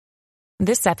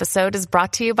This episode is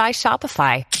brought to you by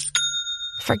Shopify.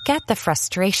 Forget the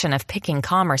frustration of picking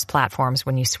commerce platforms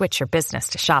when you switch your business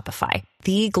to Shopify,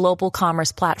 the global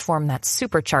commerce platform that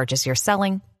supercharges your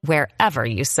selling wherever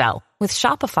you sell. With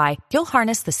Shopify, you'll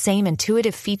harness the same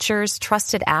intuitive features,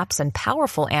 trusted apps, and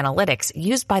powerful analytics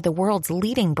used by the world's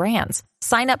leading brands.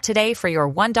 Sign up today for your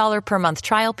 $1 per month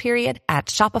trial period at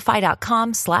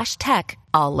shopify.com/tech,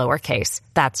 all lowercase.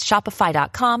 That's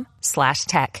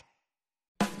shopify.com/tech.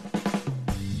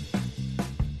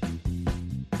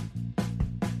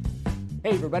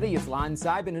 Hey everybody, it's Lon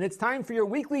Seidman, and it's time for your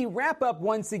weekly wrap-up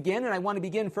once again. And I want to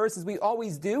begin first, as we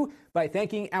always do, by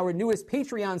thanking our newest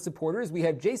Patreon supporters. We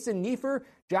have Jason Neefer,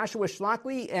 Joshua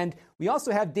Schlockley, and we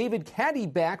also have David Caddy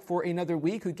back for another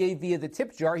week, who gave via the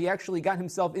tip jar. He actually got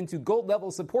himself into gold-level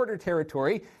supporter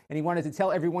territory, and he wanted to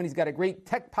tell everyone he's got a great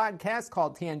tech podcast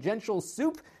called Tangential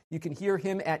Soup. You can hear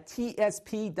him at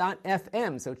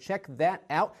tsp.fm, so check that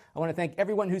out. I want to thank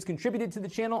everyone who's contributed to the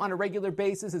channel on a regular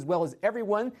basis, as well as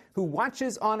everyone who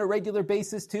watches on a regular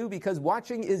basis, too, because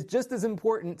watching is just as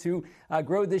important to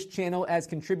grow this channel as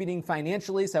contributing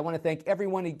financially. So I want to thank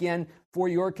everyone again for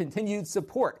your continued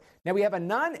support. Now, we have a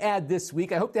non-ad this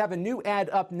week. I hope to have a new ad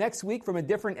up next week from a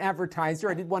different advertiser.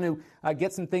 I did want to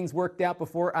get some things worked out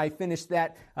before I finish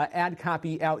that ad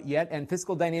copy out yet, and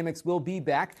Fiscal Dynamics will be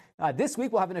back. This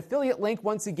week, we'll have an affiliate link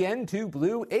once again to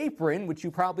Blue Apron, which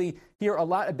you probably hear a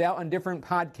lot about on different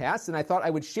podcasts, and I thought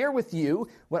I would share with you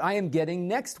what I am getting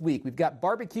next week. We've got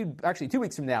actually 2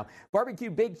 weeks from now, barbecue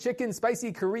baked chicken,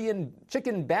 spicy Korean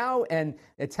chicken bao, and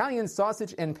Italian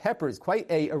sausage and peppers.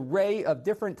 Quite an array of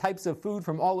different types of food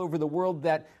from all over the world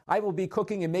that I will be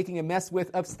cooking and making a mess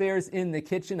with upstairs in the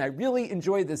kitchen. I really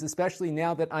enjoy this, especially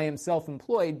now that I am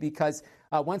self-employed, because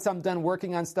once I'm done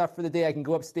working on stuff for the day, I can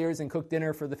go upstairs and cook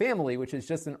dinner for the family, which is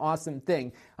just an awesome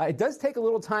thing. It does take a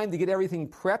little time to get everything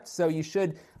prepped, so you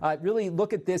should really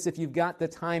look at this if you've got the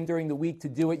time during the week to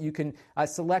do it. You can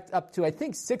select up to, I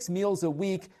think, 6 meals a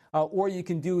week, or you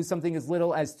can do something as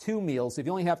little as 2 meals. If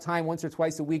you only have time once or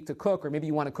twice a week to cook, or maybe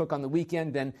you want to cook on the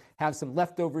weekend and have some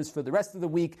leftovers for the rest of the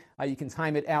week, you can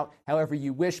time it out however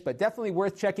you wish, but definitely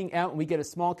worth checking out, and we get a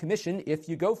small commission if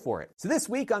you go for it. So this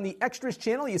week on the Extras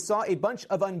channel, you saw a bunch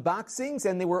of unboxings,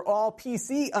 and they were all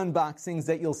PC unboxings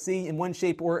that you'll see in one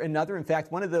shape or another. In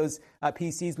fact, one of those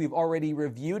PCs we've already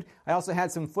reviewed. I also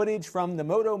had some footage from the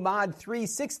Moto Mod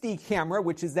 360 camera,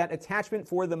 which is that attachment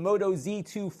for the Moto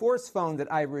Z2 Force phone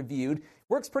that I reviewed.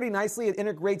 Works pretty nicely. It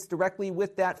integrates directly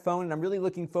with that phone, and I'm really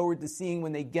looking forward to seeing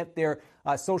when they get their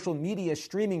social media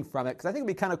streaming from it, because I think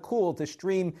it'd be kind of cool to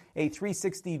stream a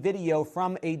 360 video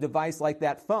from a device like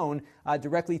that phone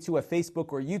directly to a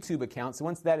Facebook or YouTube account. So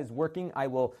once that is working, I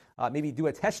will maybe do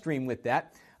a test stream with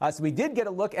that. So we did get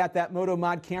a look at that Moto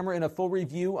Mod camera in a full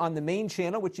review on the main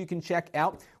channel, which you can check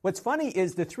out. What's funny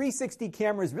is the 360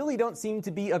 cameras really don't seem to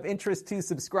be of interest to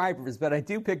subscribers, but I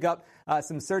do pick up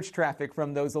some search traffic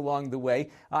from those along the way.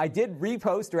 I did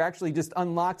repost, or actually just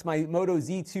unlocked, my Moto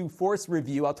Z2 Force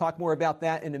review. I'll talk more about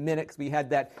that in a minute, because we had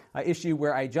that issue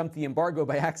where I jumped the embargo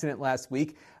by accident last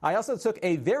week. I also took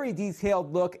a very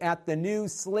detailed look at the new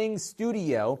Sling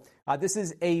Studio. This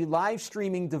is a live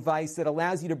streaming device that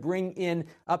allows you to bring in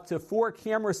up to 4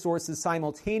 camera sources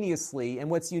simultaneously. And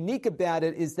what's unique about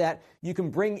it is that you can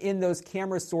bring in those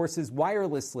camera sources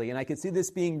wirelessly. And I could see this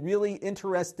being really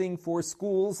interesting for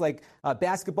schools, like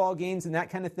basketball games and that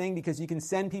kind of thing, because you can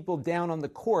send people down on the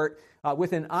court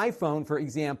with an iPhone, for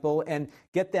example, and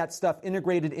get that stuff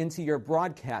integrated into your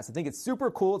broadcast. I think it's super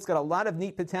cool. It's got a lot of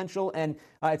neat potential, and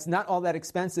it's not all that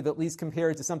expensive, at least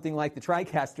compared to something like the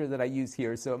TriCaster that I use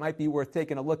here. So it might be worth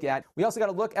taking a look at. We also got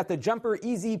a look at the Jumper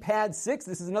Easy Pad 6.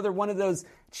 This is another one of those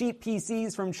cheap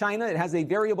PCs from China. It has a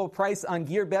variable price on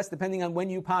GearBest depending on when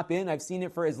you pop in. I've seen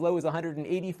it for as low as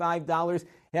 $185.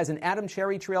 It has an Atom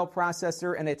Cherry Trail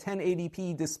processor and a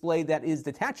 1080p display that is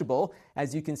detachable,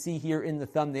 as you can see here in the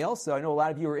thumbnail. So I know a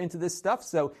lot of you are into this stuff,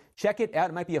 so check it out.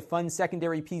 It might be a fun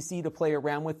secondary PC to play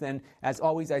around with, and as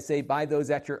always, I say buy those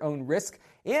at your own risk.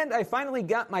 And I finally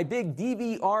got my big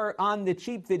DVR on the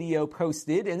cheap video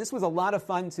posted, and this was a lot of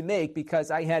fun to make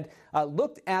because I had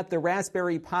looked at the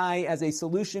Raspberry Pi as a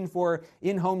solution for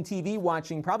in-home TV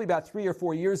watching probably about 3 or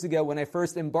 4 years ago when I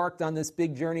first embarked on this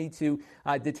big journey to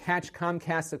detach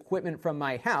Comcast equipment from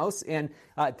my house. And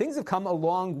things have come a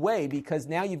long way because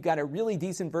now you've got a really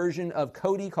decent version of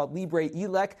Kodi called Libre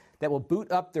Elec that will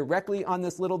boot up directly on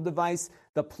this little device.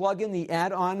 The plug-in, the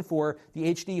add-on for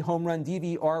the HD Home Run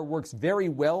DVR works very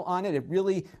well on it. It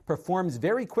really performs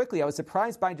very quickly. I was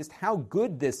surprised by just how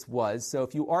good this was. So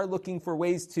if you are looking for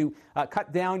ways to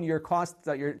cut down your costs,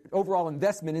 your overall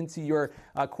investment into your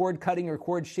cord cutting or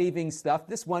cord shaving stuff,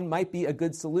 this one might be a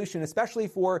good solution, especially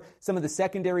for some of the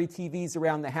secondary TVs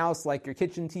around the house, like your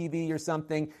kitchen TV or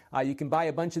something. You can buy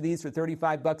a bunch of these for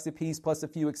 $35 a piece plus a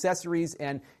few accessories,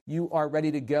 and you are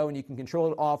ready to go, and you can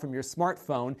control it all from your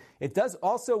smartphone. It does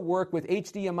also work with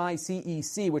HDMI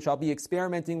CEC, which I'll be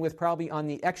experimenting with probably on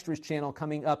the Extras channel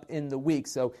coming up in the week.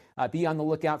 So be on the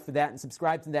lookout for that and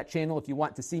subscribe to that channel if you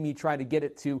want to see me try to get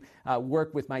it to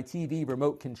work with my TV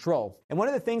remote control. And one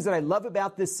of the things that I love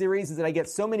about this series is that I get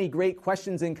so many great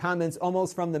questions and comments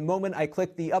almost from the moment I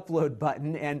click the upload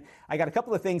button. And I got a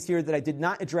couple of things here that I did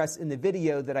not address in the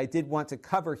video that I did want to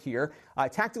cover here.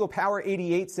 Tactical Power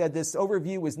 88 said this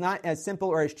overview was not as simple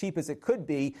or as cheap as it could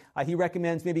be. He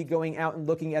recommends maybe going out and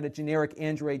looking at a generic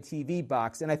Android TV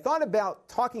box. And I thought about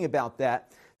talking about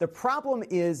that. The problem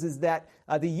is that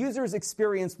the user's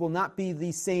experience will not be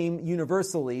the same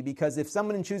universally, because if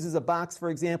someone chooses a box, for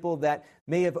example, that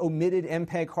may have omitted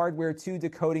MPEG hardware 2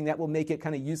 decoding, that will make it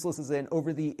kind of useless as an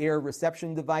over-the-air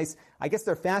reception device. I guess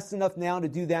they're fast enough now to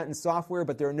do that in software,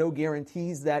 but there are no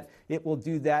guarantees that it will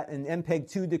do that. And MPEG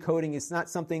 2 decoding is not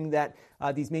something that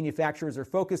these manufacturers are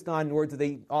focused on, nor do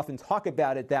they often talk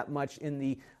about it that much in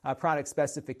the product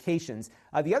specifications.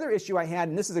 The other issue I had,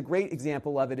 and this is a great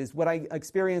example of it, is what I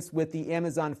experienced with the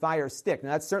Amazon Fire Stick.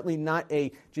 Now, that's certainly not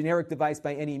a generic device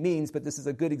by any means, but this is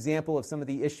a good example of some of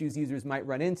the issues users might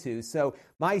run into. So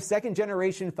my second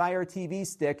generation Fire TV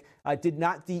Stick did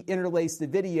not de-interlace the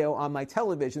video on my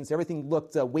television, so everything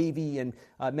looked wavy and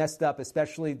messed up,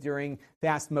 especially during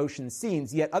fast motion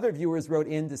scenes. Yet other viewers wrote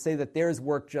in to say that theirs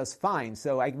worked just fine.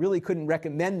 So I really couldn't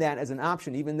recommend that as an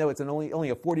option, even though it's only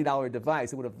a $40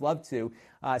 device. I would have loved to.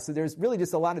 So there's really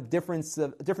just a lot of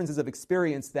differences of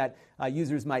experience that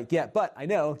users might get. But I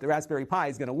know the Raspberry Pi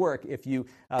is going to work if you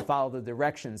follow the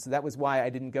directions. So that was why I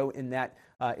didn't go in that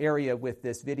area with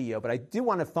this video. But I do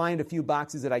want to find a few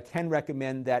boxes that I can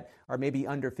recommend that are maybe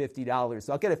under $50.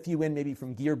 So I'll get a few in maybe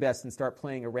from GearBest and start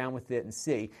playing around with it and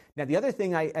see. Now, the other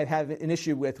thing I have an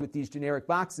issue with these generic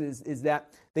boxes is that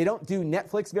they don't do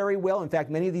Netflix very well. In fact,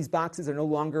 many of these boxes are no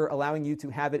longer allowing you to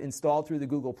have it installed through the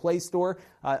Google Play Store.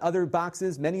 Other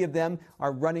boxes, many of them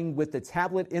are running with the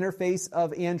tablet interface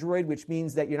of Android, which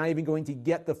means that you're not even going to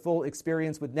get the full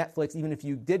experience with Netflix. Even if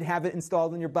you did have it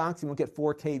installed in your box, you won't get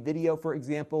 4K video, for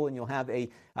example, and you'll have a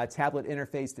tablet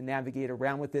interface to navigate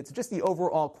around with it. So just the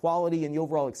overall quality and the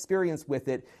overall experience with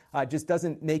it just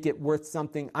doesn't make it worth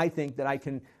something, I think, that I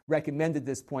can recommend at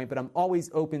this point, but I'm always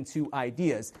open to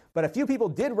ideas. But a few people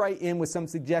did write in with some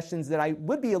suggestions that I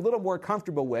would be a little more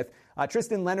comfortable with.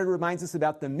 Tristan Leonard reminds us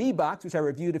about the Mi Box, which I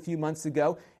reviewed a few months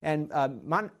ago. And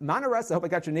Monaras, I hope I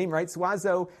got your name right,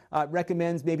 Suazo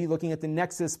recommends maybe looking at the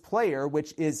Nexus Player,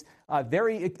 which is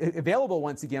very available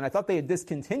once again. I thought they had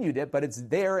discontinued it, but it's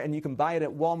there, and you can buy it at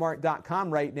Walmart.com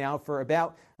right now for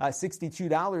about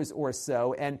 $62 or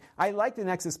so. And I like the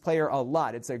Nexus Player a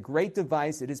lot. It's a great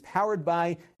device. It is powered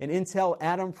by an Intel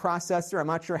Atom processor. I'm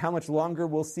not sure how much longer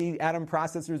we'll see Atom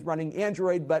processors running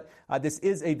Android, but this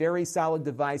is a very solid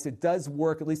device. It does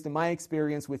work, at least in my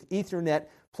experience, with Ethernet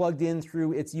plugged in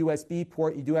through its USB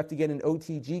port. You do have to get an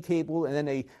OTG cable and then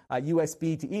a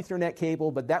USB to Ethernet cable,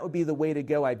 but that would be the way to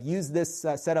go. I've used this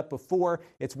setup before.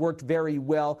 It's worked very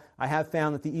well. I have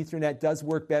found that the Ethernet does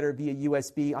work better via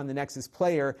USB on the Nexus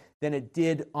Player than it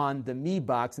did on the Mi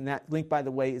Box, and that link, by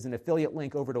the way, is an affiliate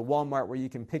link over to Walmart where you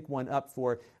can pick one up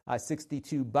for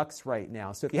 $62 right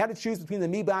now. So if you had to choose between the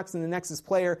Mi Box and the Nexus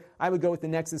Player, I would go with the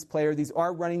Nexus Player. These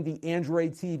are running the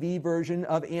Android TV version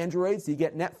of Android, so you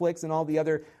get Netflix and all the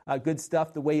other good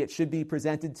stuff the way it should be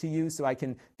presented to you, so I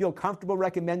can feel comfortable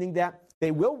recommending that. They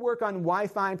will work on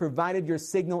Wi-Fi provided your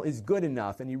signal is good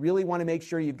enough, and you really want to make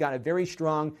sure you've got a very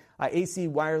strong AC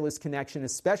wireless connection,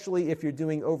 especially if you're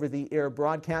doing over-the-air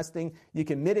broadcasting. You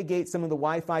can mitigate some of the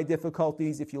Wi-Fi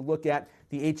difficulties if you look at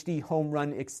the HD Home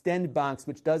Run Extend box,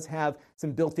 which does have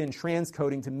some built-in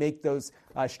transcoding to make those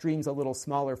streams a little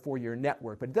smaller for your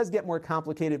network. But it does get more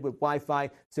complicated with Wi-Fi,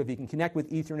 so if you can connect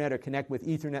with Ethernet or connect with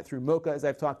Ethernet through Mocha, as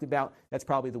I've talked talked about, that's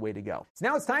probably the way to go. So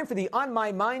now it's time for the On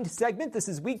My Mind segment. This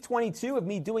is week 22 of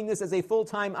me doing this as a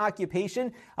full-time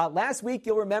occupation. Last week,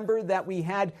 you'll remember that we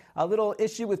had a little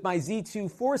issue with my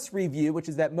Z2 Force review, which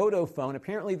is that Moto phone.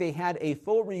 Apparently, they had a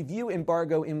full review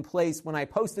embargo in place when I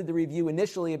posted the review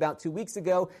initially about 2 weeks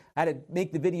ago. I had to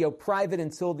make the video private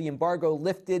until the embargo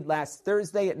lifted last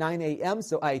Thursday at 9 a.m.,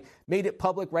 so I made it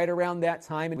public right around that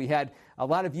time, and we had a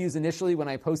lot of views initially when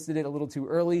I posted it a little too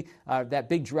early. That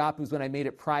big drop was when I made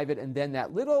it private, and then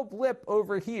that little blip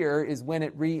over here is when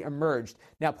it re-emerged.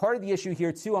 Now, part of the issue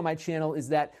here, too, on my channel is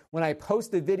that when I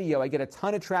post a video, I get a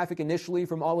ton of traffic initially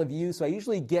from all of you, so I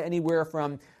usually get anywhere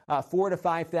from 4,000 to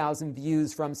 5,000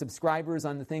 views from subscribers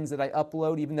on the things that I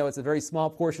upload, even though it's a very small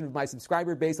portion of my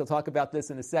subscriber base. I'll talk about this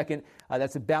in a second.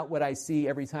 That's about what I see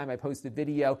every time I post a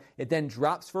video. It then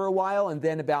drops for a while, and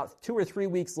then about 2 or 3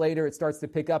 weeks later, it starts to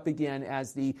pick up again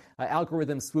as the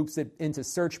algorithm swoops it into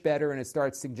search better, and it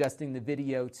starts suggesting the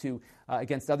video to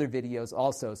against other videos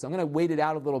also. So I'm going to wait it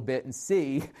out a little bit and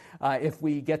see if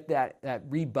we get that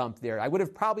re-bump there. I would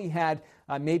have probably had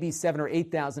maybe 7,000 or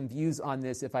 8,000 views on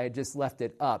this if I had just left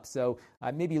it up. So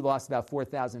maybe lost about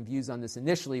 4,000 views on this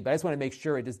initially, but I just want to make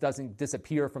sure it just doesn't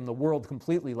disappear from the world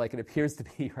completely like it appears to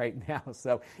be right now.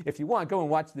 So if you want, go and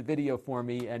watch the video for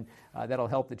me, and that'll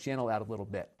help the channel out a little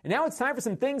bit. And now it's time for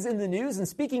some things in the news. And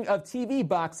speaking of TV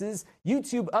boxes,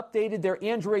 YouTube updated their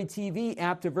Android TV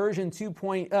app to version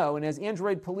 2.0. And as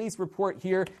Android police report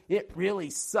here, it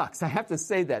really sucks. I have to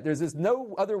say that. There's just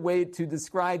no other way to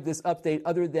describe this update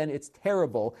other than it's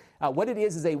terrible. What it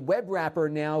is a web wrapper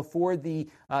now for the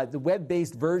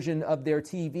web-based version of their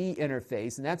TV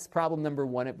interface, and that's problem number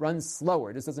one. It runs slower.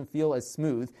 It just doesn't feel as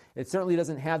smooth. It certainly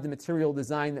doesn't have the material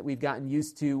design that we've gotten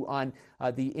used to on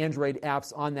the Android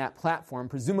apps on that platform.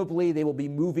 Presumably, they will be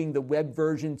moving the web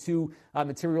version to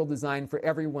material design for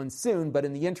everyone soon, but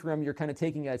in the interim, you're kind of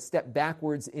taking a step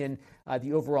backwards in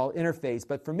the overall interface.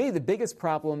 But for me, the biggest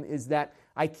problem is that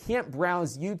I can't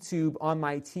browse YouTube on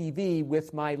my TV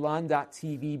with my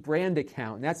Lon.TV brand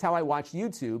account. And that's how I watch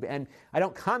YouTube. And I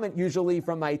don't comment usually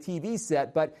from my TV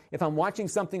set, but if I'm watching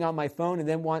something on my phone and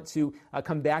then want to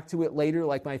come back to it later,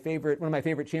 like one of my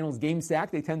favorite channels,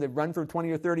 GameSack, they tend to run for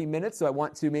 20 or 30 minutes. So I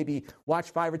want to maybe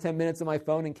watch 5 or 10 minutes on my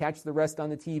phone and catch the rest on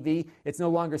the TV. It's no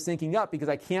longer syncing up because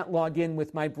I can't log in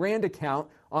with my brand account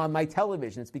on my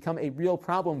television. It's become a real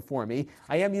problem for me.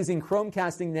 I am using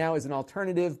Chromecasting now as an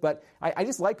alternative, but I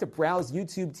just like to browse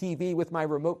YouTube TV with my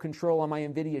remote control on my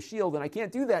NVIDIA Shield, and I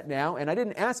can't do that now, and I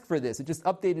didn't ask for this. It just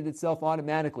updated itself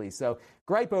automatically. So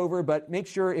gripe over, but make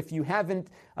sure if you haven't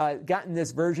gotten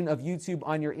this version of YouTube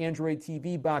on your Android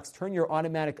TV box, turn your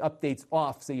automatic updates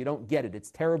off so you don't get it. It's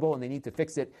terrible, and they need to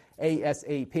fix it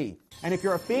ASAP. And if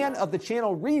you're a fan of the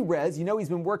channel Re-Rez, you know he's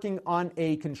been working on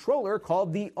a controller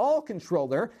called the All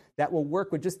Controller that will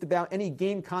work with just about any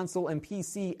game console and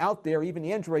PC out there, even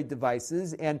Android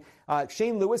devices. And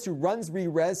Shane Lewis, who runs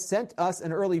Re-Rez, sent us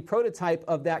an early prototype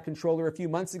of that controller a few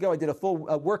months ago. I did a full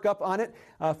workup on it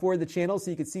for the channel so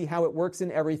you could see how it works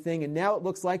and everything. And now it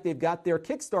looks like they've got their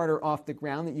Kickstarter off the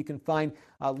ground that you can find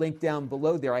linked down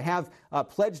below there. I have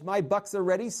pledged my bucks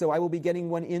already, so I will be getting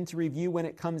one in to review when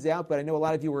it comes out. But I know a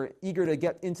lot of you are eager to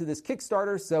get into this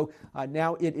Kickstarter, so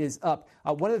now it is up.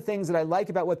 One of the things that I like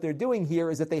about what they're doing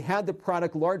here is that they had the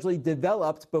product largely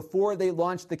developed before they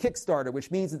launched the Kickstarter,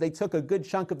 which means that they took a good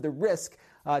chunk of the risk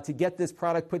to get this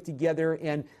product put together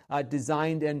and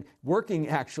designed and working,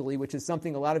 actually, which is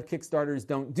something a lot of Kickstarters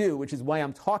don't do, which is why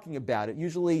I'm talking about it.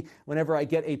 Usually, whenever I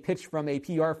get a pitch from a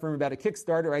PR firm about a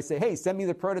Kickstarter, I say, hey, send me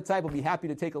the prototype. I'll be happy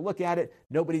to take a look at it.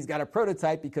 Nobody's got a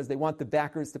prototype because they want the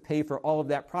backers to pay for all of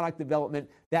that product development.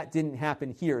 That didn't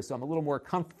happen here, so I'm a little more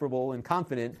comfortable and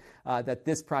confident that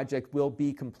this project will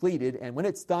be completed, and when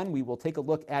it's done, we will take a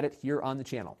look at it here on the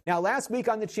channel. Now, last week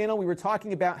on the channel, we were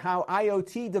talking about how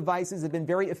IoT devices have been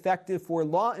very effective for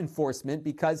law enforcement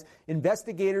because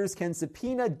investigators can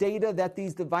subpoena data that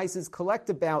these devices collect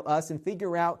about us and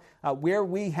figure out where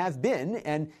we have been,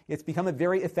 and it's become a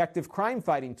very effective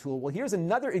crime-fighting tool. Well, here's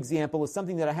another example of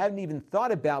something that I hadn't even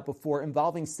thought about before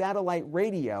involving satellite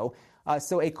radio.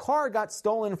 So a car got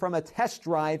stolen from a test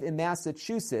drive in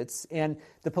Massachusetts, and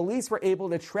the police were able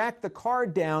to track the car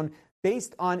down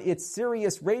based on its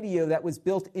Sirius radio that was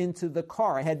built into the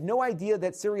car. I had no idea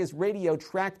that Sirius radio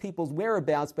tracked people's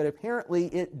whereabouts, but apparently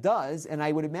it does, and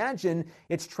I would imagine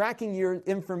it's tracking your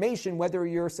information whether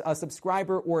you're a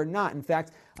subscriber or not. In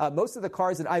fact, most of the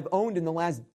cars that I've owned in the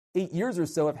last 8 years or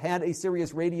so have had a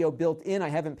Sirius radio built in. I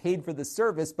haven't paid for the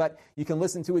service, but you can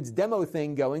listen to its demo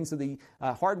thing going. So the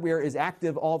hardware is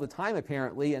active all the time,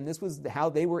 apparently. And this was how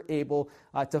they were able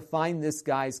to find this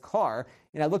guy's car.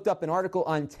 And I looked up an article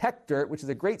on TechDirt, which is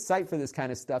a great site for this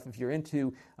kind of stuff if you're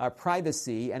into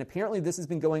privacy. And apparently this has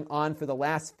been going on for the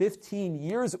last 15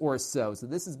 years or so. So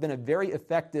this has been a very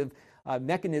effective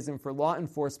mechanism for law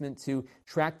enforcement to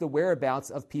track the whereabouts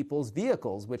of people's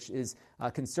vehicles, which is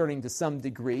concerning to some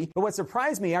degree. But what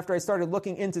surprised me after I started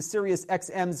looking into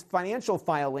SiriusXM's financial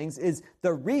filings is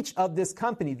the reach of this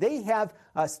company. They have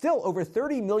still over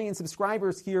 30 million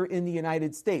subscribers here in the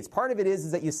United States. Part of it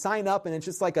is that you sign up and it's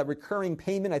just like a recurring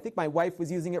payment. I think my wife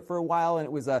was using it for a while and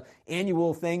it was an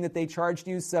annual thing that they charged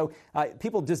you. So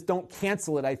people just don't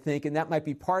cancel it, I think, and that might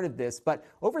be part of this. But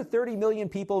over 30 million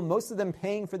people, most of them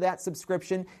paying for that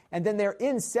subscription, and then they're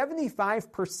in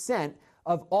 75%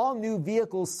 of all new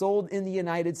vehicles sold in the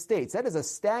United States. That is a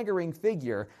staggering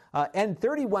figure. And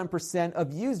 31%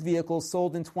 of used vehicles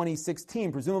sold in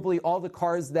 2016, presumably all the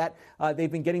cars that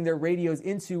they've been getting their radios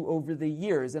into over the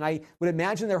years. And I would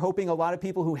imagine they're hoping a lot of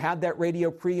people who have that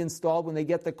radio pre-installed when they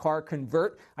get the car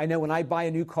convert. I know when I buy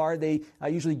a new car, they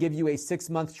usually give you a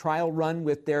 6-month trial run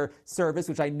with their service,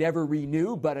 which I never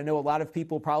renew, but I know a lot of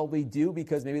people probably do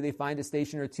because maybe they find a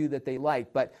station or two that they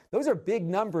like. But those are big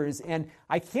numbers, and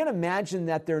I can't imagine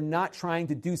that they're not trying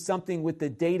to do something with the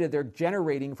data they're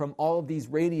generating from all of these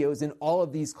radios in all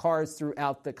of these cars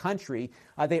throughout the country.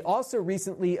 They also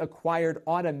recently acquired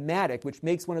Automatic, which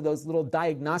makes one of those little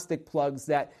diagnostic plugs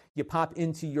that you pop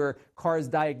into your car's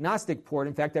diagnostic port.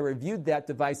 In fact, I reviewed that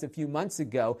device a few months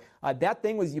ago. That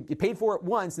thing was, you paid for it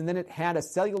once, and then it had a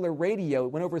cellular radio.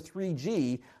 It went over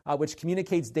 3G, which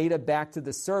communicates data back to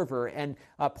the server. And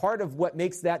part of what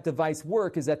makes that device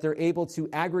work is that they're able to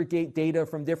aggregate data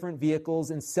from different vehicles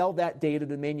and sell that data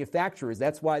to manufacturers.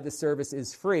 That's why the service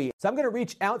is free. So I'm going to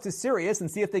reach out to Sirius and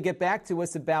see if they get back to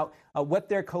us about what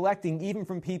they're collecting, even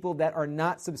from people that are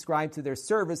not subscribed to their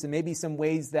service, and maybe some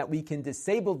ways that we can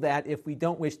disable that if we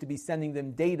don't wish to be sending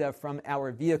them data from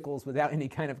our vehicles without any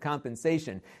kind of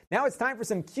compensation. Now it's time for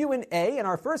some Q&A, and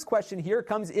our first question here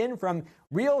comes in from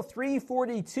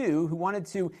Real342, who wanted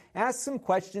to ask some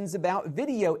questions about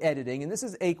video editing. And this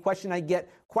is a question I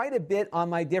get quite a bit on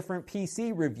my different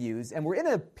PC reviews. And we're in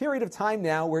a period of time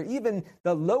now where even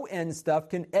the low-end stuff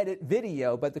can edit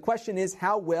video. But the question is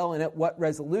how well and at what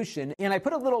resolution. And I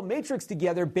put a little matrix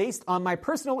together based on my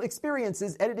personal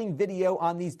experiences editing video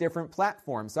on these different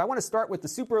platforms. So I want to start with the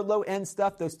super low-end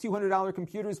stuff, those $200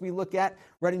 computers we look at,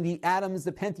 running the Atoms,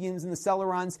 the Pentiums, and the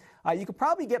Celerons. You could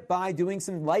probably get by doing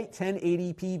some light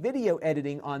 1080p video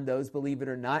editing on those, believe it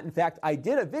or not. In fact, I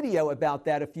did a video about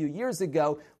that a few years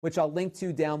ago, which I'll link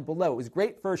to down below. It was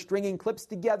great for stringing clips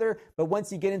together, but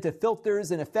once you get into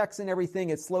filters and effects and everything,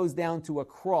 it slows down to a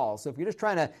crawl. So if you're just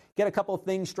trying to get a couple of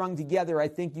things strung together, I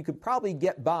think you could probably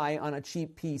get by on a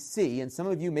cheap PC. And some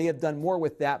of you may have done more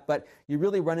with that, but you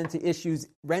really run into issues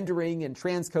rendering and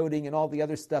transcoding and all the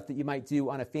other stuff that you might do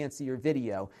on a fancier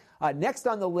video. Next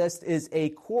on the list is a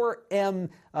Core M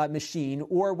machine,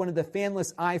 or one of the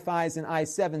fanless i5s and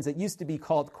i7s that used to be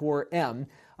called Core M.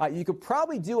 You could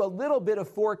probably do a little bit of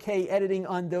 4K editing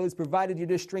on those, provided you're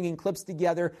just stringing clips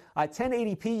together.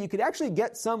 1080p, you could actually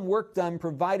get some work done,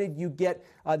 provided you get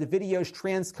the videos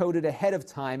transcoded ahead of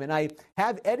time. And I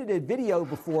have edited video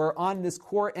before on this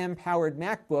Core M-powered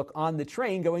MacBook on the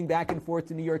train going back and forth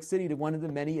to New York City to one of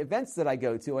the many events that I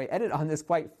go to. I edit on this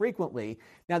quite frequently.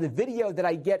 Now, the video that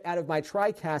I get out of my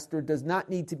TriCaster does not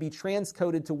need to be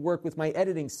transcoded to work with my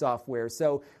editing software.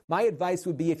 So my advice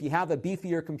would be, if you have a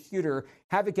beefier computer,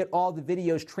 have it get all the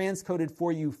videos transcoded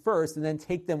for you first, and then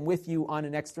take them with you on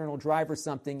an external drive or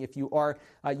something if you are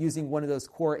using one of those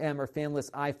Core M or fanless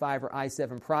i5 or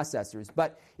i7 processors.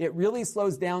 But it really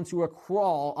slows down to a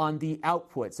crawl on the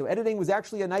output. So editing was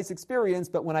actually a nice experience,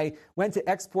 but when I went to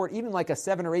export even like a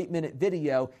 7 or 8 minute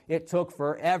video, it took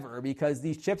forever because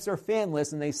these chips are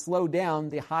fanless and they slow down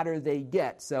the hotter they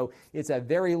get. So it's a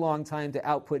very long time to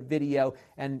output video,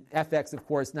 and FX, of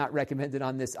course, not recommended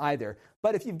on this either.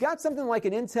 But if you've got something like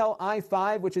an Intel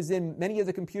i5, which is in many of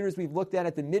the computers we've looked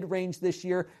at the mid-range this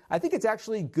year, I think it's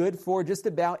actually good for just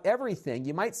about everything.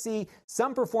 You might see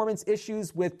some performance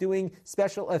issues with doing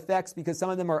special effects because some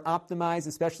of them are optimized,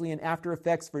 especially in After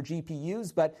Effects for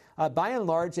GPUs. But by and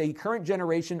large, a current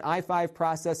generation i5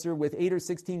 processor with 8 or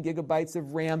 16 gigabytes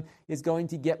of RAM is going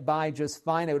to get by just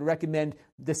fine. I would recommend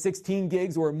the 16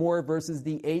 gigs or more versus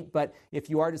the 8. But if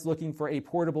you are just looking for a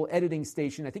portable editing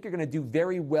station, I think you're going to do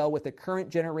very well with the current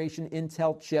generation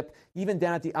Intel chip, even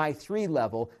down at the i3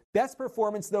 level. Best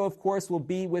performance, though, of course, will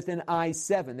be with an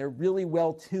i7. They're really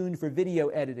well tuned for video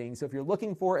editing. So if you're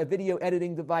looking for a video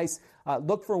editing device,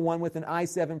 look for one with an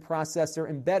i7 processor,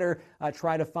 and better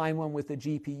try to find one with a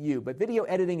GPU. But video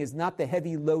editing is not the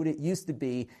heavy load it used to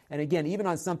be. And again, even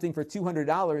on something for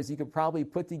 $200, you could probably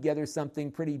put together something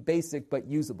pretty basic but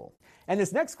usable. And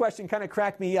this next question kind of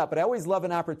cracked me up, but I always love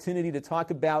an opportunity to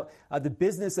talk about the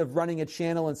business of running a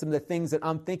channel and some of the things that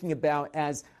I'm thinking about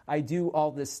as I do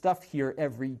all this stuff here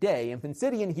every day. And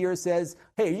Finsidian here says,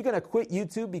 hey, are you going to quit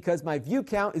YouTube because my view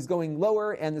count is going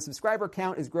lower and the subscriber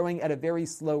count is growing at a very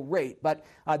slow rate? But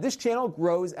this channel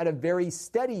grows at a very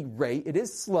steady rate. It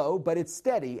is slow, but it's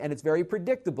steady and it's very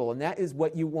predictable. And that is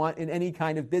what you want in any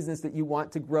kind of business that you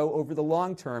want to grow over the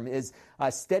long term, is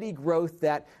steady growth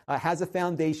that has a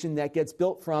foundation that gets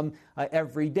built from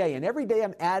every day. And every day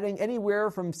I'm adding anywhere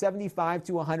from 75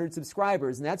 to 100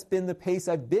 subscribers. And that's been the pace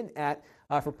I've been at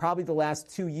for probably the last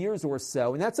 2 years or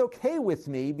so. And that's okay with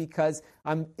me because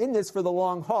I'm in this for the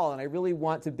long haul and I really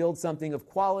want to build something of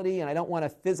quality, and I don't want to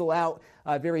fizzle out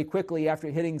very quickly after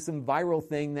hitting some viral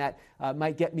thing that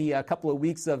might get me a couple of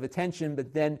weeks of attention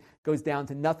but then goes down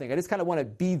to nothing. I just kind of want to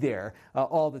be there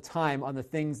all the time on the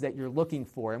things that you're looking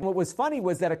for. And what was funny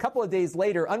was that a couple of days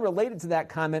later, unrelated to that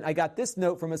comment, I got this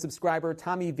note from a subscriber,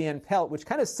 Tommy Van Pelt, which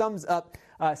kind of sums up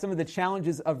some of the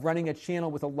challenges of running a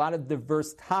channel with a lot of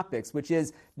diverse topics, which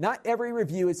is not every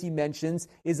review, as he mentions,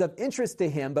 is of interest to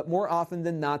him, but more often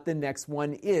than not, the next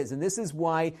one is. And this is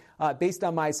why, based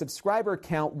on my subscriber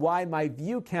count, why my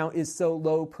view count is so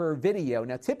low per video.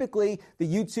 Now, typically, the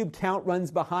YouTube count runs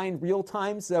behind real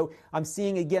time, so I'm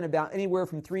seeing, again, about anywhere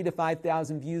from 3,000 to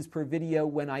 5,000 views per video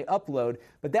when I upload.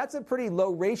 But that's a pretty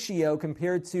low ratio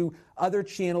compared to other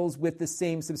channels with the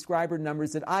same subscriber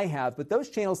numbers that I have. But those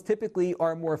channels typically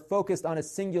are more focused on a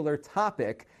singular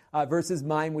topic versus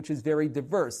mine, which is very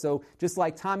diverse. So just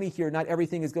like Tommy here, not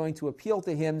everything is going to appeal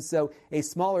to him, so a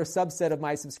smaller subset of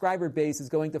my subscriber base is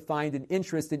going to find an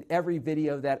interest in every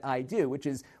video that I do, which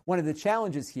is one of the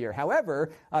challenges here.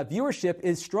 However, viewership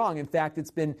is strong. In fact,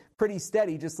 it's been pretty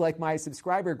steady, just like my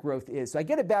subscriber growth is. So I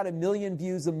get about 1 million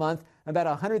views a month, about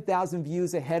 100,000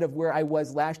 views ahead of where I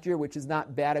was last year, which is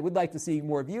not bad. I would like to see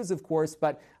more views, of course,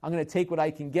 but I'm going to take what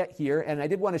I can get here. And I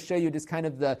did want to show you just kind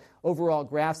of the overall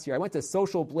graphs here. I went to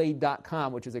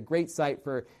socialblade.com, which is a great site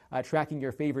for tracking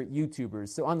your favorite YouTubers.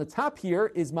 So on the top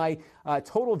here is my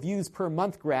total views per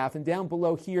month graph, and down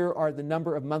below here are the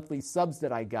number of monthly subs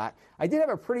that I got. I did have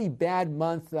a pretty bad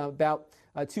month about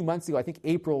 2 months ago. I think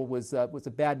April was a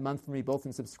bad month for me, both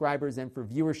in subscribers and for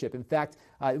viewership. In fact,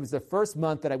 it was the first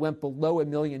month that I went below 1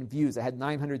 million views. I had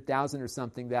 900,000 or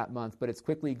something that month, but it's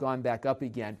quickly gone back up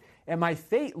again. And my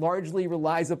fate largely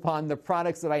relies upon the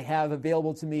products that I have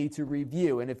available to me to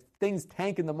review. And if things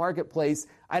tank in the marketplace,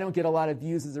 I don't get a lot of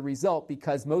views as a result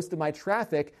because most of my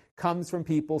traffic comes from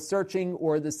people searching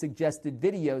or the suggested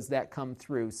videos that come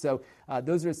through. So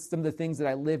those are some of the things that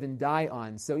I live and die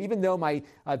on. So even though my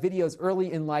videos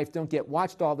early in life don't get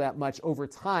watched all that much, over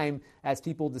time, as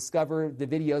people discover the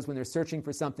videos when they're searching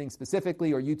for something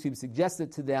specifically or YouTube suggests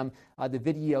it to them, the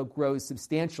video grows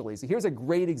substantially. So here's a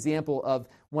great example of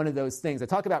one of those things. I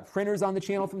talk about printers on the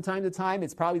channel from time to time.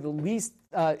 It's probably the least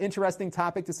interesting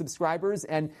topic to subscribers,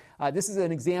 and this is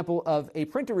an example of a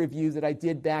printer review that I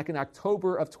did back in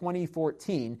October of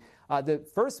 2014. The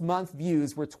first month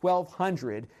views were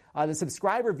 1,200. The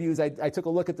subscriber views, I took a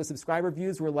look at the subscriber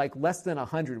views, were like less than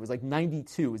 100. It was like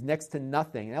 92. It was next to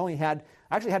nothing. I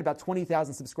actually had about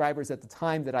 20,000 subscribers at the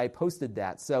time that I posted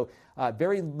that. So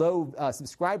very low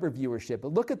subscriber viewership.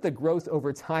 But look at the growth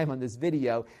over time on this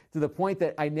video to the point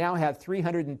that I now have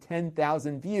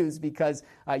 310,000 views because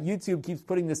YouTube keeps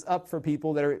putting this up for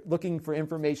people that are looking for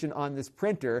information on this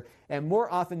printer. And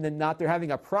more often than not, they're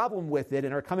having a problem with it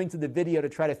and are coming to the video to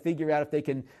try to figure out if they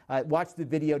can watch the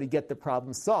video to get the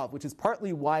problem solved, which is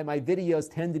partly why my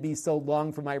videos tend to be so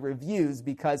long for my reviews,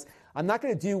 because I'm not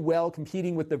going to do well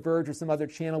competing with The Verge or some other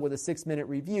channel with a 6-minute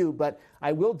review, but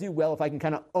I will do well if I can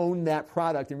kind of own that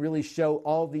product and really show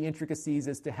all the intricacies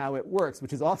as to how it works,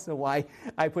 which is also why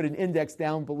I put an index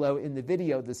down below in the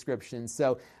video description.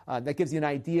 So that gives you an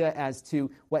idea as to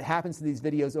what happens to these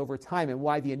videos over time and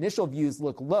why the initial views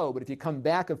look low, but if you come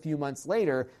back a few months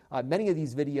later, many of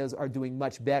these videos are doing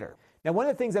much better. Now, one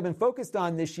of the things I've been focused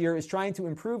on this year is trying to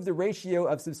improve the ratio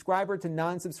of subscriber to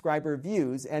non-subscriber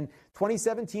views. And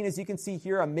 2017, as you can see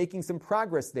here, I'm making some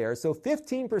progress there. So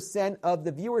 15% of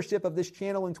the viewership of this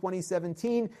channel in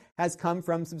 2017 has come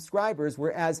from subscribers,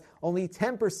 whereas only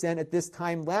 10% at this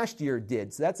time last year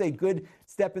did. So that's a good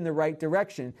step in the right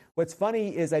direction. What's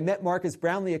funny is I met Marcus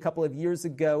Brownlee a couple of years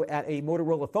ago at a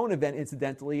Motorola phone event,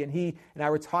 incidentally, and he and I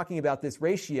were talking about this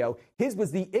ratio. His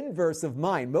was the inverse of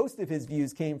mine. Most of his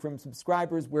views came from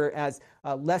subscribers, whereas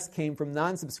less came from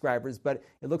non-subscribers. But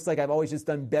it looks like I've always just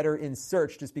done better in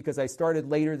search just because I started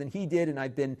later than he did, and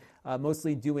I've been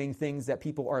mostly doing things that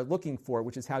people are looking for,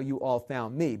 which is how you all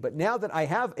found me. But now that I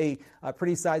have a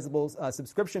pretty sizable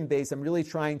subscription base, I'm really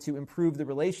trying to improve the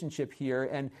relationship here,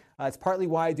 and it's partly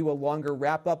why I do a longer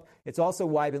wrap-up. It's also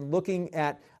why I've been looking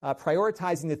at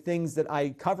prioritizing the things that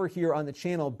I cover here on the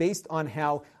channel based on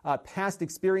how past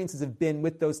experiences have been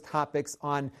with those topics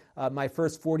on my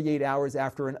first 48 hours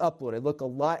after an upload. I look a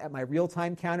lot at my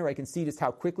real-time counter. I can see just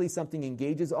how quickly something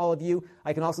engages all of you.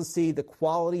 I can also see the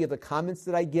quality of the comments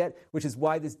that I get, which is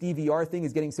why this DVR thing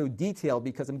is getting so detailed,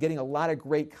 because I'm getting a lot of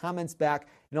great comments back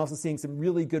and also seeing some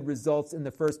really good results in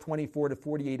the first 24 to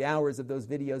 48 hours of those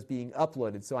videos being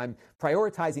uploaded. So I'm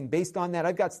prioritizing based on that.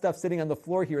 I've got stuff sitting on the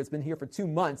floor here. It's been here for 2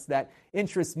 months that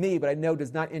interests me, but I know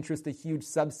does not interest a huge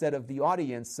subset of the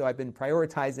audience. So I've been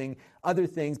prioritizing other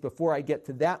things before I get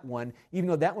to that one. Even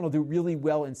though that one will do really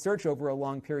well in search over a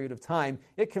long period of time,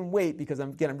 it can wait because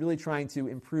I'm really trying to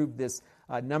improve this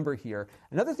number here.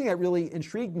 Another thing that really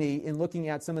intrigued me in looking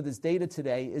at some of this data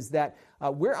today is that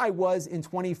where I was in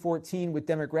 2014 with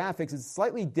demographics is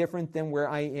slightly different than where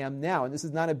I am now, and this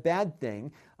is not a bad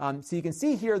thing. So you can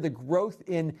see here the growth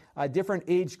in different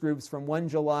age groups from 1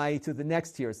 July to the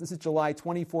next here. So this is July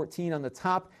 2014 on the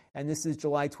top, and this is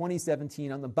July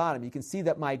 2017 on the bottom. You can see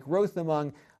that my growth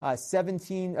among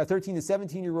 13 to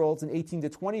 17-year-olds and 18 to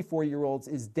 24-year-olds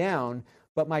is down,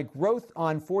 but my growth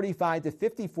on 45 to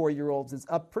 54-year-olds is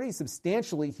up pretty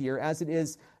substantially here, as it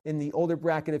is in the older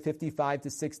bracket of 55 to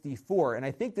 64. And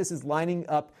I think this is lining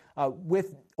up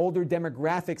with older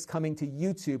demographics coming to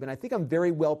YouTube, and I think I'm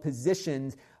very well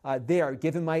positioned there,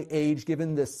 given my age,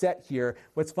 given the set here.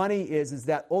 What's funny is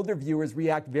that older viewers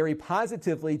react very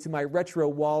positively to my retro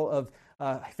wall of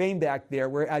fame back there,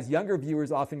 whereas younger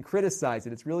viewers often criticize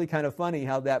it. It's really kind of funny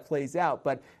how that plays out,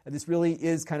 but this really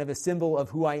is kind of a symbol of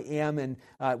who I am and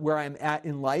where I'm at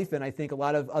in life, and I think a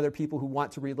lot of other people who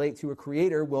want to relate to a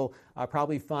creator will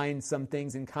probably find some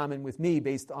things in common with me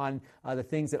based on the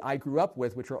things that I grew up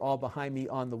with, which are all behind me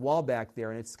on the wall back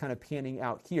there, and it's kind of panning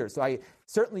out here. So I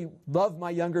certainly love my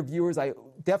younger viewers. I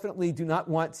definitely do not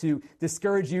want to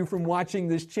discourage you from watching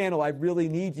this channel. I really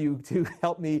need you to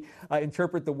help me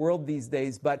interpret the world these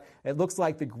days, but it looks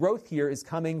like the growth here is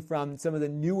coming from some of the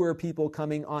newer people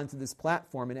coming onto this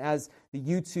platform, and as the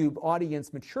YouTube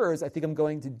audience matures, I think I'm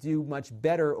going to do much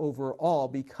better overall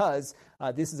because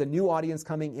this is a new audience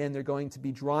coming in. They're going to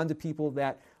be drawn to people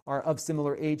that are of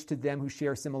similar age to them who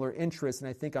share similar interests, and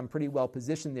I think I'm pretty well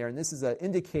positioned there. And this is an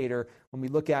indicator when we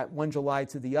look at 1 July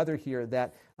to the other here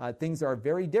that things are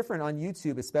very different on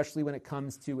YouTube, especially when it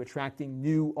comes to attracting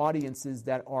new audiences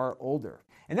that are older.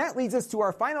 And that leads us to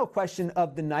our final question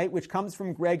of the night, which comes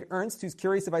from Greg Ernst, who's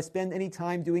curious if I spend any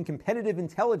time doing competitive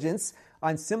intelligence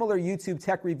on similar YouTube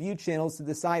tech review channels to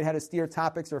decide how to steer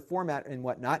topics or format and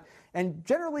whatnot. And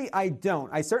generally, I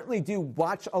don't. I certainly do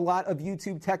watch a lot of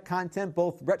YouTube tech content,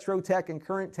 both retro tech and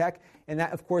current tech, and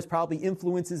that, of course, probably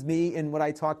influences me in what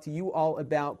I talk to you all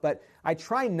about. But I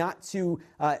try not to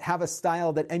have a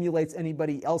style that emulates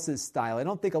anybody else's style. I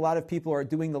don't think a lot of people are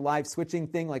doing the live switching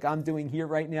thing like I'm doing here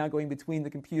right now, going between the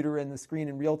computer and the screen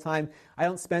in real time. I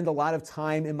don't spend a lot of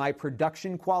time in my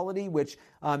production quality, which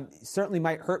certainly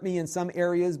might hurt me in some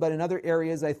areas, but in other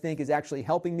areas I think is actually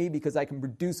helping me because I can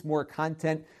produce more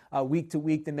content week to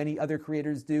week than many other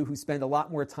creators do who spend a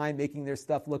lot more time making their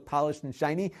stuff look polished and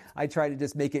shiny. I try to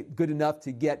just make it good enough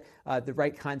to get the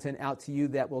right content out to you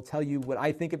that will tell you what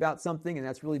I think about something, and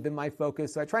that's really been my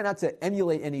focus. So I try not to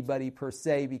emulate anybody per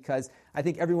se because I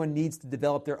think everyone needs to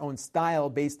develop their own style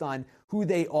based on who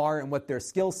they are and what their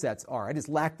skill sets are. I just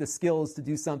lack the skills to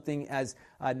do something as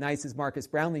nice as Marcus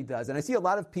Brownlee does. And I see a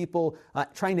lot of people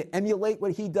trying to emulate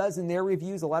what he does in their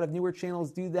reviews. A lot of newer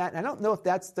channels do that. And I don't know if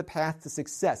that's the path to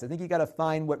success. I think you got to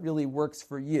find what really works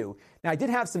for you. Now, I did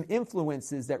have some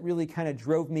influences that really kind of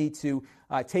drove me to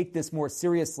take this more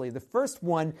seriously. The first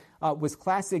one was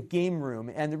Classic Game Room.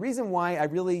 And the reason why I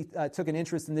really took an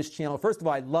interest in this channel, first of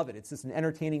all, I love it. It's just an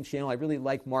entertaining channel. I really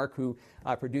like Mark, who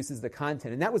produces the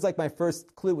content. And that was like my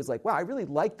first clue was like, wow, I really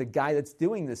like the guy that's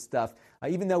doing this stuff.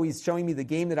 Even though he's showing me the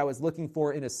game that I was looking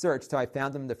for in a search, so I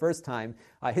found him the first time,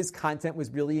 his content was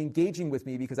really engaging with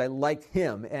me because I liked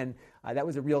him. And that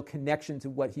was a real connection to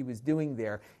what he was doing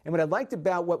there. And what I liked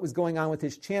about what was going on with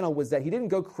his channel was that he didn't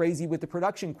go crazy with the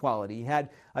production quality. He had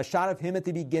a shot of him at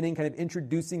the beginning kind of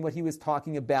introducing what he was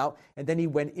talking about, and then he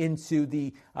went into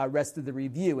the rest of the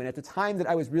review. And at the time that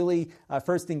I was really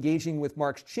first engaging with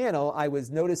Mark's channel, I was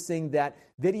noticing that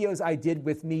videos I did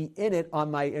with me in it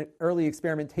on my early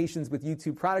experimentations with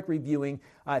YouTube product reviewing,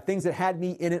 things that had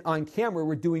me in it on camera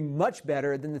were doing much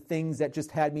better than the things that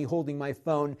just had me holding my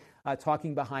phone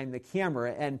talking behind the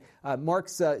camera. And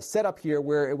Mark's setup here,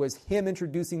 where it was him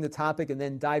introducing the topic and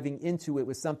then diving into it,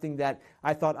 was something that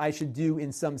I thought I should do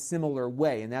in some similar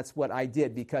way. And that's what I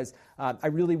did, because I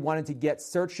really wanted to get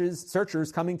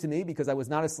searchers coming to me, because I was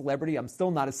not a celebrity. I'm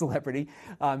still not a celebrity.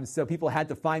 So people had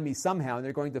to find me somehow, and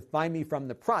they're going to find me from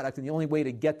the product. And the only way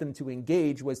to get them to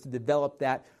engage was to develop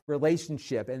that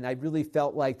relationship. And I really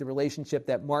felt like the relationship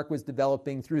that Mark was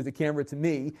developing through the camera to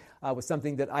me was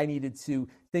something that I needed to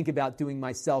think about doing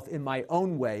myself in my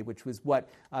own way, which was what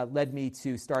led me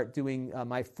to start doing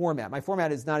my format. My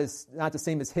format is not the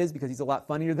same as his, because he's a lot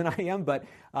funnier than I am, but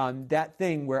that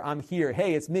thing where I'm here,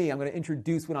 hey, it's me, I'm going to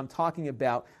introduce what I'm talking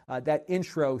about, that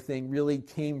intro thing really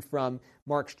came from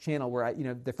Mark's channel, where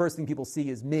the first thing people see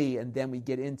is me, and then we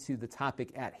get into the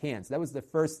topic at hand. So that was the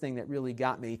first thing that really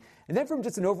got me. And then from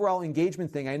just an overall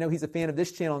engagement thing, I know he's a fan of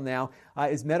this channel now,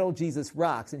 is Metal Jesus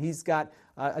Rocks, and he's got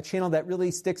a channel that really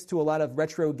sticks to a lot of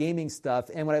retro gaming stuff.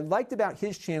 And what I liked about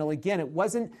his channel, again, it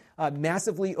wasn't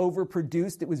massively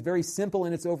overproduced. It was very simple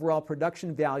in its overall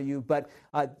production value, but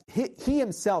he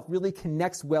himself really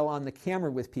connects well on the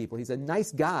camera with people. He's a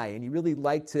nice guy, and you really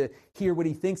like to hear what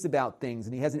he thinks about things.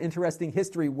 And he has an interesting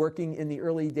history working in the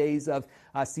early days of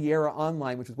Sierra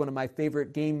Online, which was one of my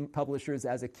favorite game publishers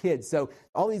as a kid. So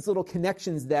all these little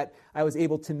connections that I was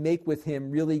able to make with him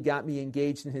really got me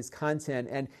engaged in his content.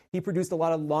 And he produced a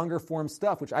lot of longer form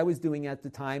stuff, which I was doing at the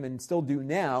time and still do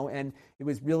now. And it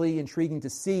was really intriguing to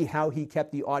see how he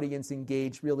kept the audience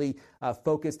engaged, really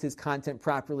focused his content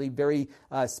properly, very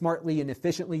smartly and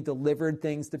efficiently delivered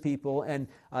things to people. And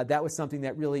that was something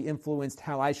that really influenced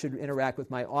how I should interact with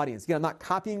my audience. Again, I'm not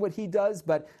copying what he does,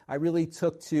 but I really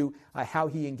took to how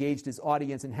he engaged his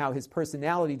audience and how his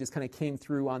personality just kind of came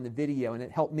through on the video. And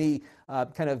it helped me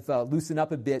kind of loosen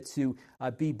up a bit to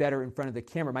be better in front of the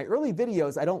camera. My early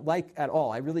videos I don't like at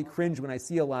all. I really cringe when I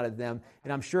see a lot of them.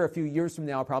 And I'm sure a few years from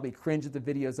now I'll probably cringe at the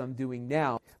videos I'm doing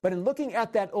now. But in looking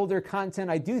at that older content,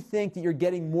 I do think that you're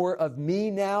getting more of me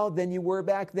now than you were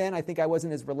back then. I think I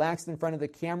wasn't as relaxed in front of the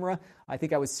camera. I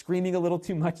think I was screaming a little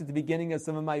too much at the beginning of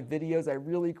some of my videos. I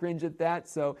really cringe at that.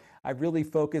 So I've really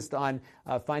focused on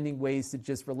finding ways to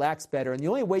just relax better. And the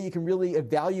only way you can really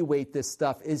evaluate this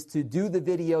stuff is to do the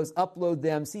videos, upload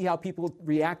them, see how people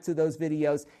react to those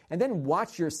videos, and then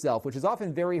watch yourself, which is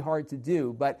often very hard to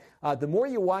do. But the more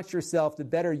you watch yourself, the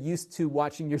better used to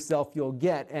watching yourself you'll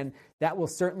get. And that will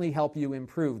certainly help you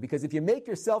improve. Because if you make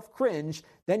yourself cringe,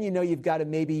 then you know you've got to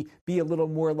maybe be a little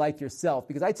more like yourself.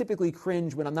 Because I typically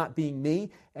cringe when I'm not being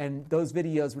me, and those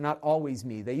videos were not always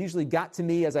me. They usually got to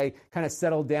me as I kind of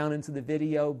settled down into the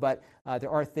video, but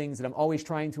there are things that I'm always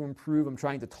trying to improve. I'm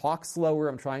trying to talk slower.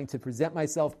 I'm trying to present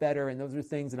myself better, and those are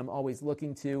things that I'm always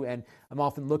looking to, and I'm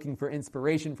often looking for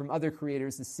inspiration from other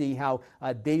creators to see how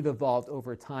they've evolved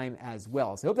over time as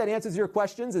well. So I hope that answers your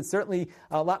questions. It's certainly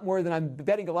a lot more than I'm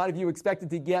betting a lot of you expected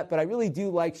to get, but I really do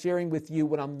like sharing with you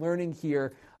what I'm learning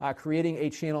here, creating a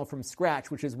channel from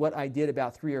scratch, which is what I did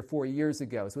about 3 or 4 years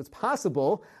ago. So it's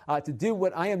possible to do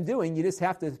what I am doing. You just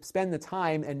have to spend the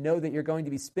time and know that you're going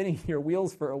to be spinning your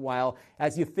wheels for a while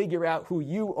as you figure out who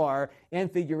you are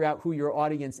and figure out who your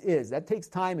audience is. That takes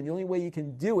time, and the only way you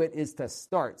can do it is to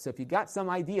start. So if you got some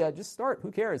idea, just start.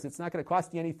 Who cares? It's not going to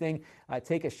cost you anything.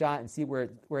 Take a shot and see where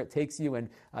it takes you. And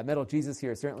Metal Jesus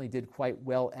here certainly did quite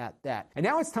well at that. And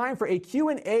now it's time for a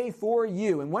Q&A for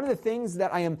you. And one of the things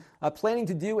that I am planning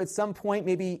to do at some point,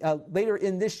 maybe later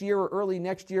in this year or early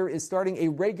next year, is starting a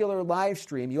regular live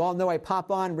stream. You all know I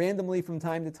pop on randomly from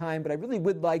time to time, but I really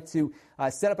would like to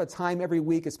set up a time every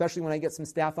week, especially when I get some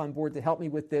staff on board to help me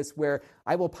with this, where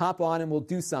I will pop on and we'll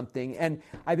do something. And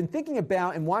I've been thinking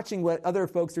about and watching what other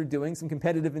folks are doing, some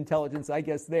competitive intelligence, I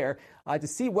guess, there, to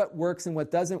see what works and what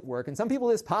doesn't work. And some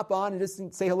people just pop on and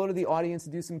just say hello to the audience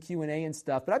and do some Q&A and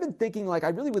stuff. But I've been thinking, like, I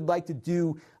really would like to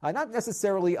do not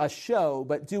necessarily a show,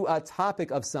 but do a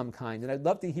topic of some kind. And I'd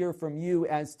love to hear from you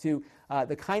as to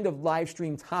the kind of live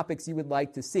stream topics you would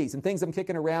like to see. Some things I'm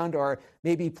kicking around are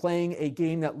maybe playing a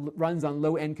game that runs on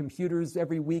low-end computers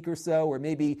every week or so, or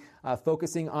maybe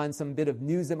focusing on some bit of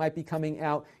news that might be coming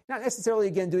out. Not necessarily,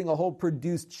 again, doing a whole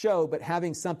produced show, but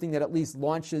having something that at least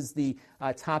launches the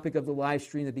topic of the live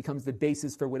stream that becomes the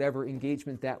basis for whatever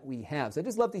engagement that we have. So I'd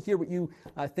just love to hear what you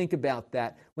think about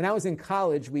that. When I was in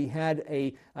college, we had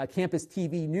a campus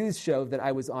TV news show that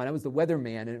I was on. I was the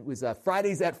weatherman, and it was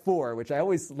Fridays at 4, which I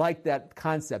always liked that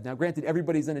concept. Now, granted,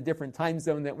 everybody's in a different time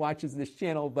zone that watches this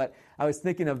channel, but I was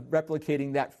thinking of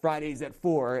replicating that Fridays at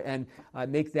 4 and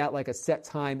make that like a set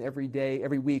time every day,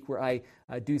 every week where I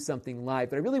do something live.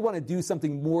 But I really want to do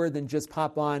something more than just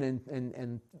pop on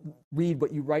and read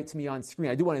what you write to me on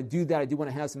screen. I do want to do that. I do want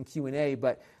to have some Q&A,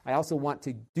 but I also want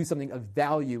to do something of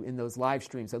value in those live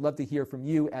streams. I'd love to hear from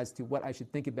you as to what I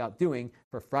should think about doing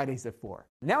for Fridays at 4.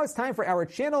 Now it's time for our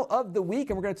channel of the week,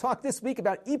 and we're going to talk this week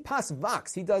about Epos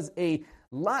Vox. He does a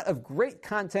lot of great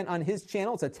content on his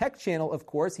channel. It's a tech channel, of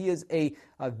course. He is a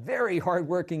very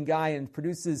hardworking guy and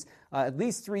produces at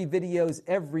least 3 videos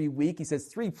every week. He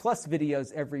says 3+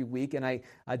 videos every week, and I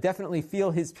definitely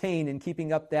feel his pain in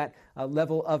keeping up that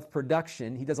level of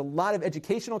production. He does a lot of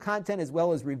educational content as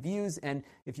well as reviews, and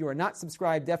if you are not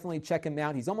subscribed, definitely check him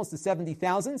out. He's almost to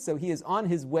 70,000, so he is on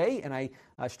his way, and I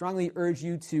strongly urge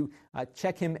you to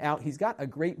check him out. He's got a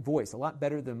great voice, a lot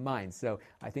better than mine, so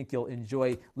I think you'll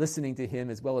enjoy listening to him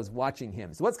as well as watching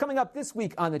him. So what's coming up this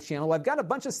week on the channel? Well, I've got a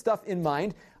bunch of stuff in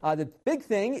mind. The big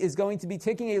thing is going to be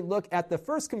taking a look at the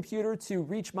first computer to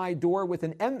reach my door with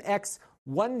an MX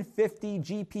 150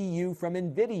 GPU from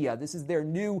NVIDIA. This is their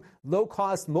new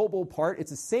low-cost mobile part.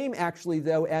 It's the same, actually,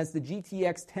 though, as the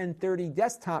GTX 1030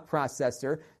 desktop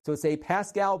processor. So it's a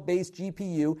Pascal-based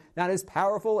GPU, not as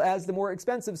powerful as the more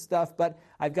expensive stuff, but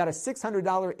I've got a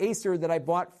 $600 Acer that I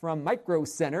bought from Micro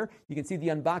Center. You can see the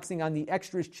unboxing on the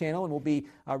Extras channel, and we'll be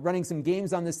running some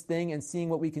games on this thing and seeing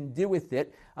what we can do with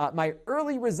it. My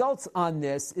early results on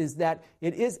this is that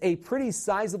it is a pretty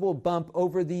sizable bump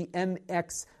over the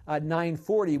MX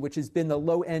 940, which has been the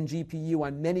low-end GPU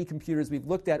on many computers we've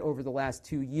looked at over the last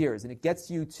 2 years. And it gets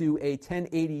you to a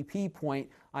 1080p point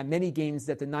on many games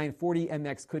that the 940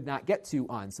 MX could not get to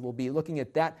on. So we'll be looking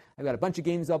at that. I've got a bunch of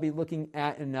games I'll be looking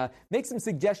at, and make some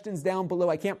suggestions down below.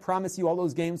 I can't promise you all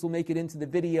those games will make it into the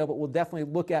video, but we'll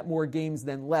definitely look at more games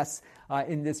than less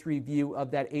in this review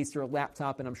of that Acer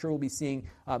laptop, and I'm sure we'll be seeing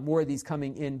more of these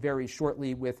coming in very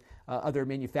shortly with other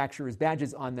manufacturers'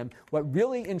 badges on them. What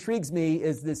really intrigues me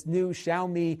is this new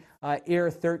Xiaomi Air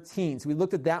 13. So we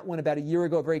looked at that one about a year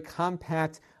ago, a very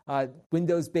compact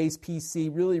Windows-based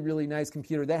PC, really, really nice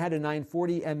computer. That had a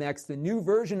 940 MX. The new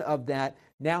version of that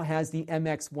now has the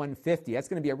MX 150. That's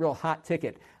going to be a real hot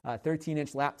ticket,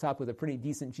 13-inch laptop with a pretty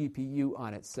decent GPU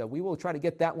on it. So we will try to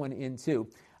get that one in too.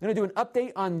 I'm going to do an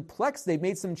update on Plex. They've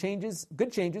made some changes,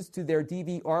 good changes to their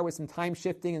DVR with some time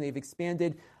shifting, and they've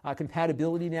expanded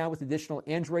compatibility now with additional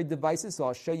Android devices. So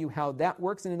I'll show you how that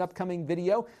works in an upcoming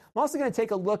video. I'm also going to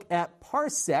take a look at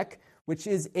Parsec, which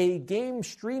is a game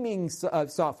streaming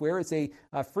software. It's a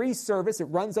free service. It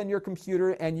runs on your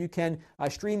computer, and you can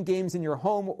stream games in your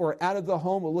home or out of the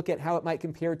home. We'll look at how it might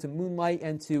compare to Moonlight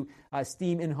and to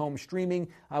Steam in-home streaming.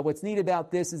 What's neat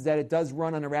about this is that it does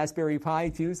run on a Raspberry Pi,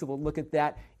 too, so we'll look at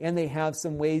that. And they have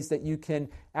some ways that you can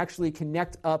actually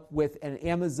connect up with an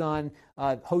Amazon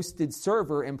hosted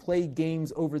server and play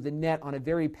games over the net on a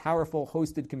very powerful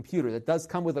hosted computer. That does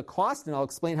come with a cost, and I'll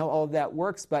explain how all of that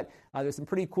works, but there's some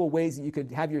pretty cool ways that you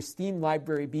could have your Steam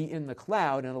library be in the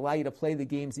cloud and allow you to play the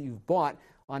games that you've bought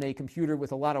on a computer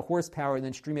with a lot of horsepower and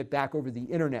then stream it back over the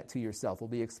internet to yourself. We'll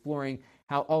be exploring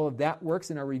how all of that works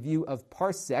in our review of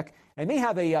Parsec. I may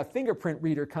have a fingerprint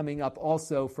reader coming up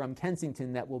also from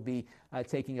Kensington that we'll be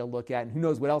taking a look at, and who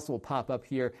knows what else will pop up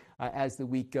here as the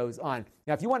week goes on.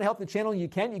 Now, if you want to help the channel, you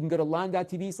can go to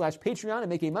lon.tv/Patreon and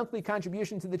make a monthly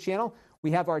contribution to the channel.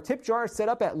 We have our tip jar set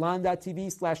up at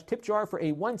lon.tv/tipjar for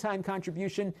a one-time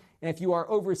contribution. And if you are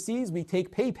overseas, we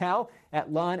take PayPal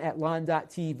at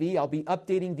lon@lon.tv. I'll be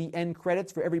updating the end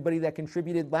credits for everybody that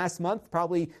contributed last month,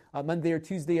 probably Monday or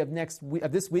Tuesday of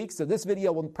this week. So this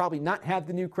video will probably not have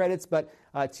the new credits, but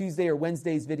Tuesday or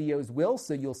Wednesday's videos will.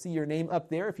 So you'll see your name up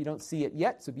there if you don't see it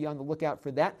yet. So be on the lookout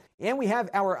for that. And we have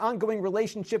our ongoing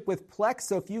relationship with Plex.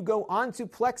 So if you go on to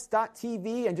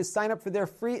plex.tv and just sign up for their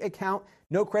free account,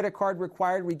 no credit card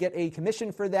required. We get a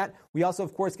commission for that. We also,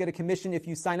 of course, get a commission if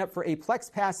you sign up for a Plex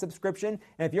Pass subscription.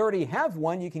 And if you already have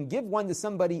one, you can give one to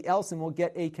somebody else, and we'll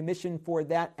get a commission for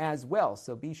that as well.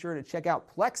 So be sure to check out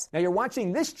Plex. Now, you're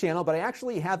watching this channel, but I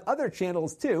actually have other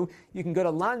channels too. You can go to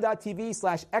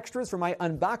lon.tv/extras for my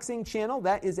unboxing channel.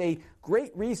 That is a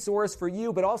great resource for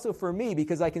you, but also for me,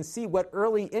 because I can see what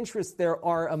early interests there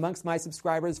are amongst my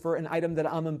subscribers for an item that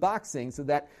I'm unboxing. So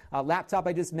that laptop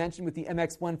I just mentioned with the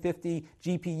MX150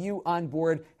 GPU on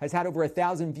board has had over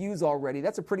 1,000 views already.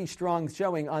 That's a pretty strong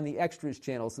showing on the extras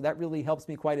channel. So that really helps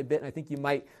me quite a bit. And I think you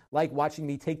might like watching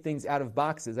me take things out of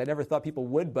boxes. I never thought people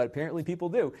would, but apparently people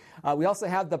do. We also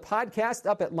have the podcast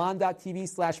up at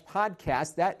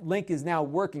lon.tv/podcast. That link is now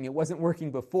working. It wasn't working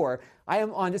before. I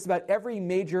am on just about every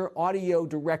major audio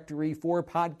directory for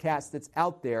podcasts that's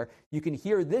out there. You can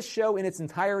hear this show in its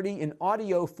entirety in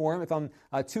audio form. If I'm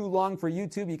too long for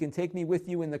YouTube, you can take me with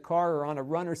you in the car or on a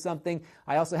run or something.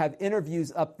 I also have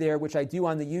interviews up there, which I do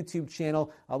on the YouTube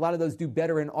channel. A lot of those do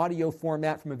better in audio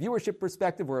format from a viewership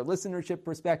perspective or a listenership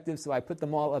perspective, so I put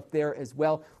them all up there as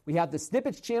well. We have the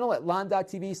Snippets channel at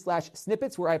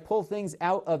lon.tv/snippets, where I pull things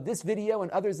out of this video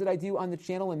and others that I do on the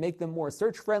channel and make them more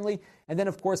search-friendly. And then,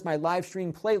 of course, my live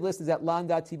stream playlist is at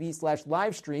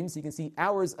lon.tv/livestream, so you can see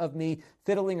hours of me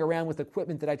fiddling around with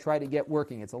equipment that I try to get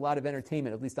working. It's a lot of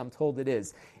entertainment, at least I'm told it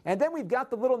is. And then we've got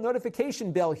the little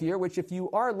notification bell here, which if you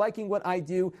are liking what I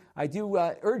do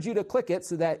urge you to click it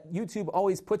so that YouTube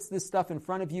always puts this stuff in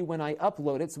front of you when I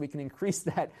upload it, so we can increase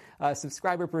that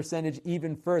subscriber percentage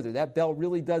even further. That bell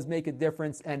really does make a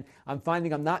difference, and I'm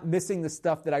finding I'm not missing the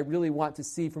stuff that I really want to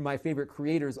see from my favorite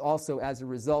creators also as a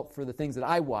result for the things that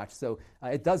I watch. So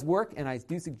it does work, and I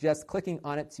do suggest clicking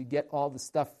on it to get all the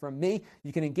stuff from me.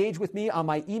 You can engage with me on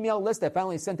my email list. I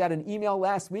finally sent out an email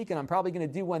last week, and I'm probably going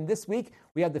to do one this week.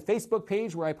 We have the Facebook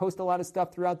page where I post a lot of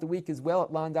stuff throughout the week as well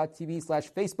at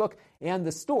lon.tv/Facebook, and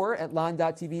the store at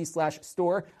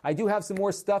lon.tv/store. I do have some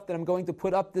more stuff that I'm going to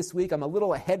put up this week. I'm a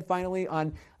little ahead finally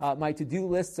on my to-do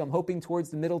list, so I'm hoping towards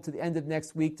the middle to the end of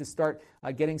next week to start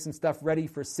getting some stuff ready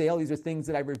for sale. These are things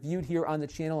that I reviewed here on the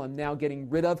channel I'm now getting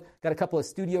rid of. Got a couple of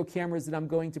studio cameras that I'm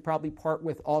going to probably part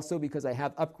with also because I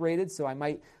have upgraded, so I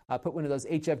might put one of those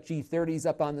HFG 30s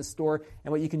up on the store.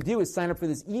 And what you can do is sign up for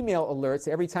this email alert.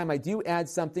 So every time I do add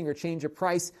something or change a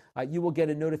price, you will get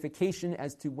a notification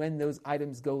as to when those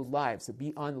items go live. So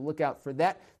be on the lookout for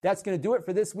that. That's going to do it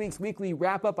for this week's weekly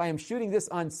wrap-up. I am shooting this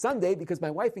on Sunday because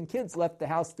my wife and kids left the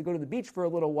house to go to the beach for a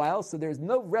little while, so there's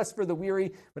no rest for the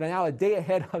weary, but I'm now a day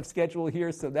ahead of schedule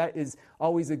here, so that is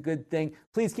always a good thing.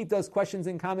 Please keep those questions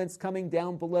and comments coming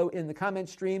down below in the comment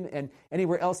stream, and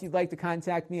anywhere else you'd like to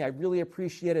contact me. I really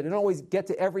appreciate it. I don't always get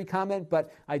to every comment,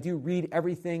 but I do read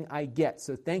everything I get.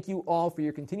 So thank you all for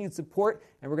your continued support,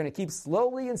 and we're going to keep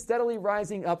slowly and steadily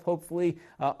rising up, hopefully,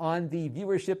 on the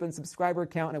viewership and subscriber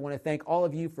count. And I want to thank all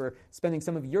of you for spending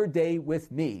some of your day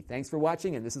with me. Thanks for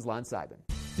watching, and this is Lon Seidman.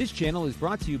 This channel is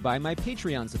brought to you by my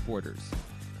Patreon supporters,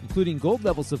 including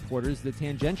gold-level supporters, the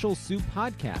Tangential Soup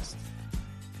Podcast,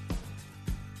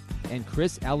 and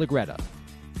Chris Allegretta.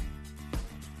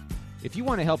 If you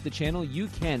want to help the channel, you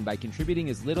can by contributing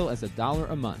as little as $1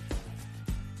 a month.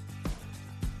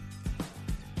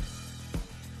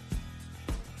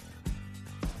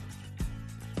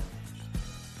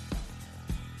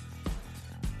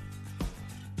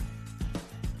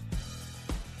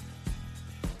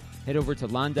 Head over to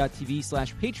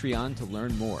lon.tv/Patreon to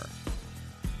learn more.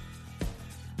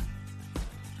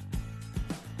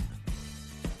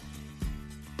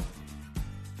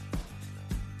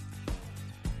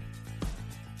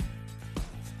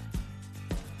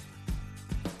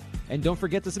 And don't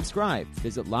forget to subscribe.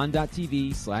 Visit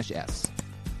lon.tv/s.